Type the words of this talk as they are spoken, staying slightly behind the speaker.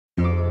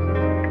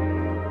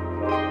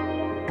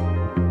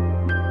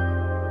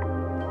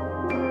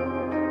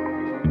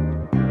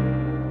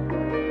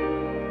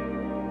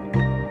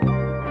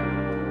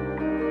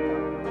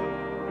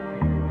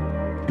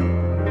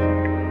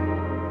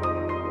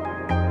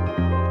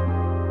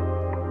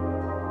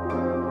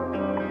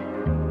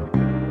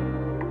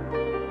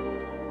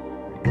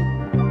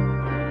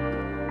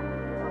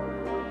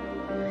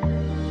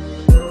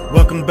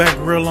Welcome back,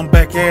 real, I'm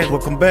back at it.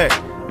 Welcome back.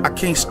 I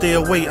can't stay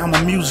away, I'm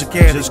a music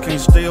addict. Just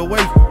can't stay away.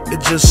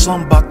 It's just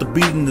something about the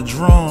beating the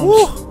drums.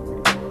 Woo.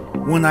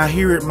 When I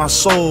hear it, my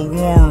soul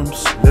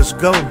warms. Let's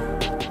go.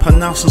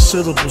 Pronouncing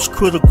syllables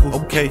critical.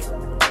 Okay.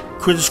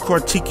 Critics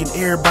critiquing,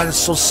 everybody's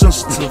so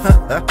sensitive.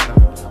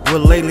 Well,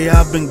 lately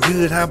I've been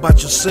good. How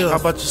about yourself? How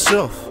about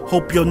yourself?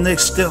 Hope your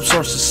next steps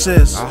are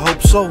success. I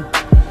hope so.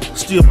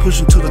 Still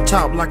pushing to the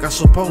top like I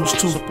supposed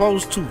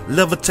to.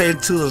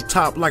 Levitating to the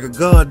top like a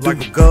god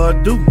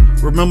do.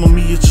 Remember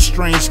me, it's a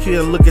strange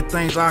kid. Look at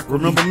things I can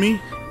remember me.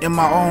 In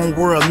my own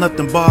world,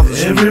 nothing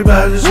bothers me.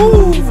 Everybody's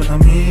moving a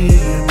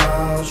million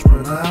miles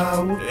per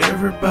hour.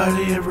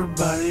 Everybody.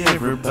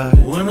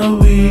 When are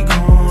we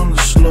gonna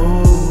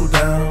slow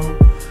down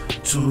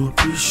to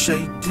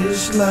appreciate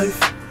this life?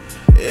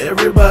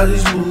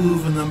 Everybody's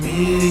moving a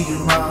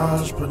million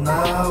miles per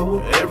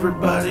hour.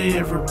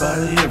 Everybody.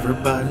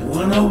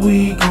 When are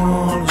we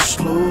gonna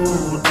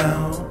slow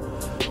down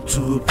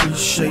to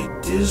appreciate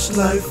this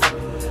life?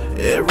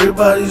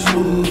 Everybody's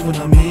moving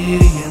a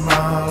million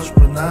miles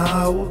per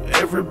hour.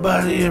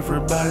 Everybody.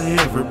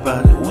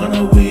 When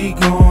are we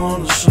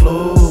gonna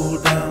slow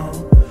down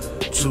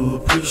to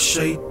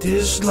appreciate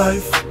this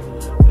life?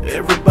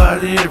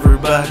 Everybody.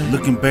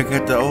 Looking back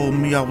at the old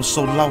me, I was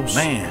so lost.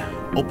 Man.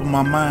 Open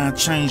my mind,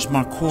 changed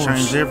my course.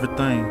 Changed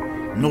everything.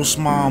 No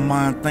small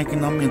mind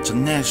thinking I'm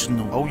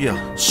international. Oh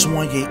yeah.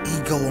 Swung your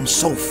ego, I'm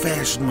so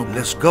fashionable.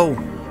 Let's go.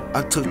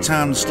 I took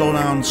time to slow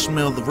down and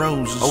smell the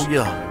roses. Oh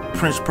yeah.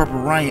 Prince Purple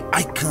Rain,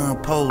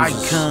 icon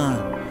poses.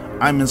 Icon.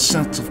 I'm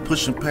insensitive,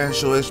 pushing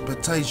past your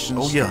expectations.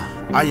 Oh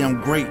yeah. I am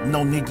great,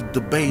 no need to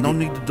debate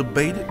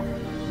it.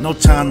 No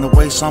time to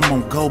waste, I'm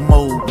on go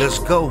mode. Let's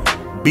go.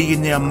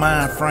 Billionaire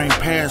mind frame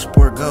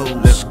passport goes.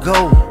 Let's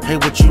go. Hey,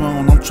 what you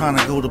on? I'm trying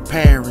to go to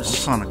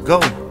Paris. I'm trying to go.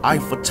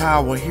 Eiffel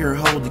Tower, here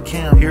hold the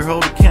camera.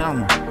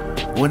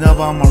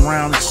 Whenever I'm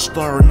around, it's a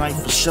starry night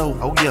for sure.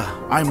 Oh yeah.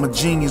 I'm a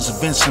genius,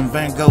 Vincent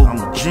Van Gogh.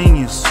 I'm a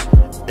genius.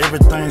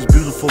 Everything's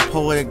beautiful,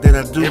 poetic that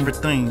I do.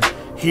 Everything.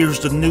 Here's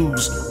the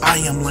news. I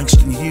am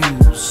Langston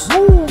Hughes.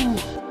 Woo.